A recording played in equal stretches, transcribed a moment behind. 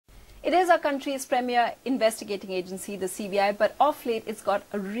It is our country's premier investigating agency, the CBI, but of late it's got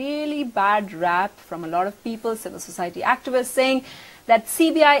a really bad rap from a lot of people, civil society activists, saying that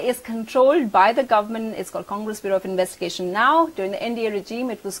CBI is controlled by the government. It's called Congress Bureau of Investigation now. During the NDA regime,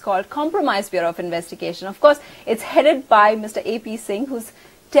 it was called Compromise Bureau of Investigation. Of course, it's headed by Mr. AP Singh, who's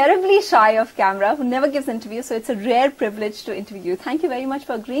terribly shy of camera, who never gives interviews, so it's a rare privilege to interview you. Thank you very much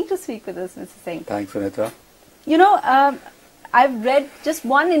for agreeing to speak with us, Mr. Singh. Thanks, Anita. You know, I've read just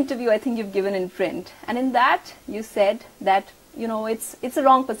one interview I think you've given in print, and in that you said that, you know, it's a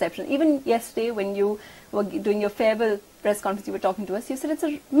wrong perception. Even yesterday when you were doing your farewell press conference, you were talking to us, you said it's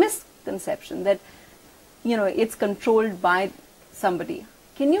a misconception that, you know, it's controlled by somebody.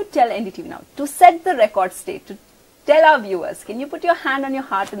 Can you tell NDTV now, to set the record straight, to tell our viewers, can you put your hand on your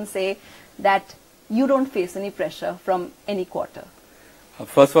heart and say that you don't face any pressure from any quarter?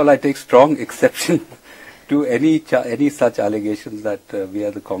 First of all, I take strong exception to any such allegations that we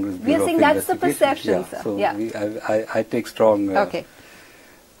are the Congress Bureau of Investigation. We are saying that's the perception, yeah, sir. So yeah. I take strong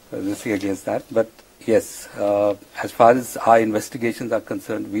this against that. But yes, as far as our investigations are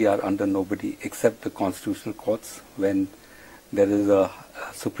concerned, we are under nobody except the constitutional courts when there is a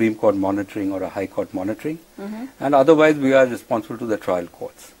Supreme Court monitoring or a High Court monitoring. And otherwise, we are responsible to the trial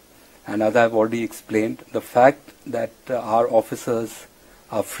courts. And as I have already explained, the fact that our officers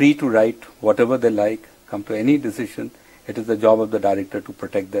are free to write whatever they like, come to any decision, it is the job of the director to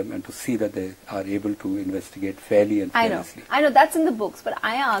protect them and to see that they are able to investigate fairly and fearlessly. I know that's in the books, but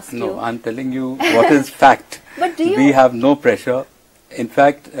I asked you. No, I'm telling you what is fact. But do you? We have no pressure. In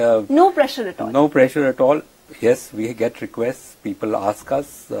fact, no pressure at all. No pressure at all. Yes, we get requests. People ask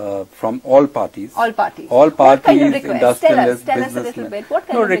us from all parties. All parties. All parties, what kind of industrialists, tell us a little bit. What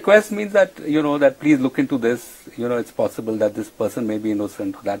kind no, of request means that, you know, that please look into this. You know, it's possible that this person may be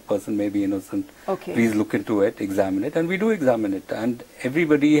innocent, that person may be innocent. Okay. Please look into it, examine it. And we do examine it. And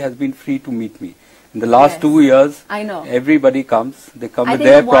everybody has been free to meet me. In the last 2 years, I know. Everybody comes. They come with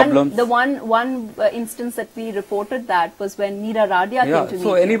their problems. The one instance that we reported that was when Meera Radia came to meet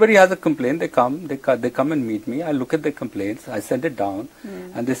so anybody has a complaint, they come and meet me. I look at their complaints, I send it down,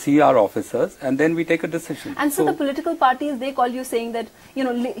 and they see our officers, and then we take a decision. And so the political parties, they call you saying that, you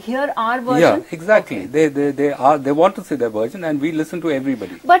know, hear our version. Yeah, exactly. Okay. They want to see their version, and we listen to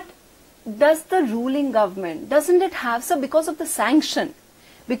everybody. But does the ruling government, doesn't it have, so because of the sanction,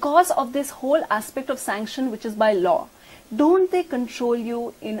 because of this whole aspect of sanction which is by law, don't they control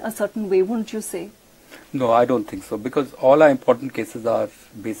you in a certain way, wouldn't you say? No, I don't think so, because all our important cases are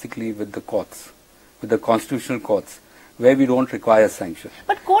basically with the courts, with the constitutional courts, where we don't require sanction.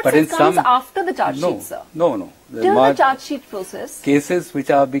 But courts comes after the charge sheet, sir. No. Till the charge sheet process. Cases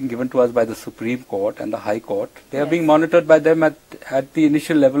which are being given to us by the Supreme Court and the High Court, they are being monitored by them at the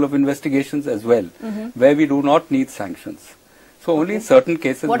initial level of investigations as well, where we do not need sanctions. So only in certain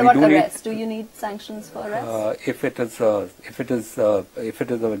cases what we about do arrest? Do you need sanctions for arrest? If it is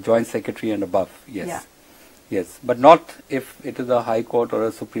a joint secretary and above, yes. Yeah. Yes, but not if it is a High Court or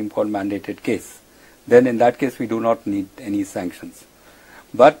a Supreme Court mandated case. Then in that case we do not need any sanctions.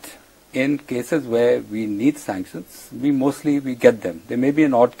 But in cases where we need sanctions, we get them. There may be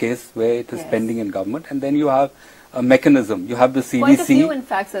an odd case where it is pending in government, and then you have a mechanism. You have the CBC. Quite a few, in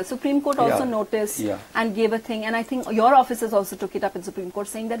fact, sir. Supreme Court also noticed and gave a thing, and I think your officers also took it up in Supreme Court,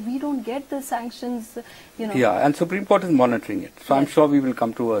 saying that we don't get the sanctions, you know. Yeah, and Supreme Court is monitoring it. So I'm sure we will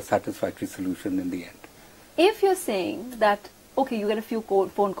come to a satisfactory solution in the end. If you're saying that, okay, you get a few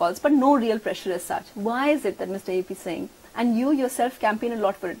phone calls, but no real pressure as such, why is it that Mr. AP Singh, and you yourself campaign a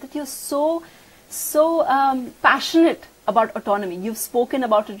lot for it, that you're so passionate about autonomy? You've spoken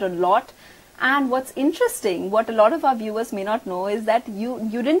about it a lot. And what's interesting, what a lot of our viewers may not know, is that you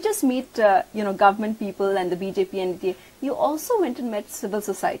didn't just meet you know, government people and the BJP and NDTV. You also went and met civil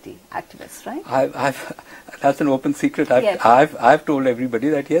society activists, right? That's an open secret. I've told everybody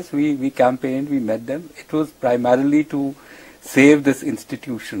that yes, we campaigned, we met them. It was primarily to save this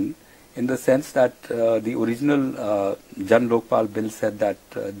institution, in the sense that the original Jan Lokpal bill said that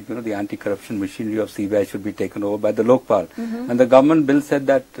you know, the anti-corruption machinery of CBI should be taken over by the Lokpal, and the government bill said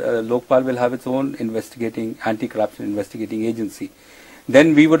that Lokpal will have its own anti-corruption investigating agency.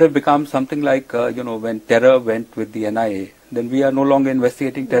 Then we would have become something like you know, when terror went with the NIA, then we are no longer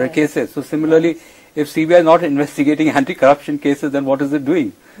investigating terror cases. So similarly, if CBI is not investigating anti-corruption cases, then what is it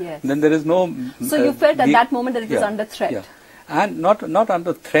doing? Then there is no. So you felt at that moment that it was under threat. Yeah. And not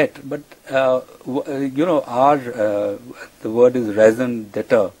under threat, but you know, the word is raison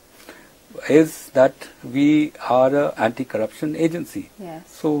d'etre, is that we are an anti-corruption agency. Yes.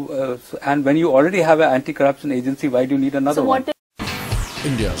 So and when you already have an anti-corruption agency, why do you need another one?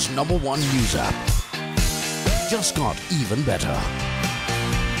 India's #1 news app just got even better.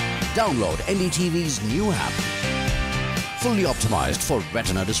 Download NDTV's new app. Fully optimized for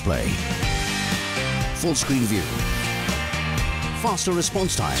retina display. Full screen view. Faster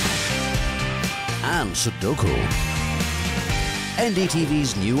response time. And Sudoku.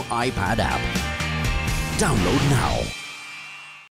 NDTV's new iPad app. Download now.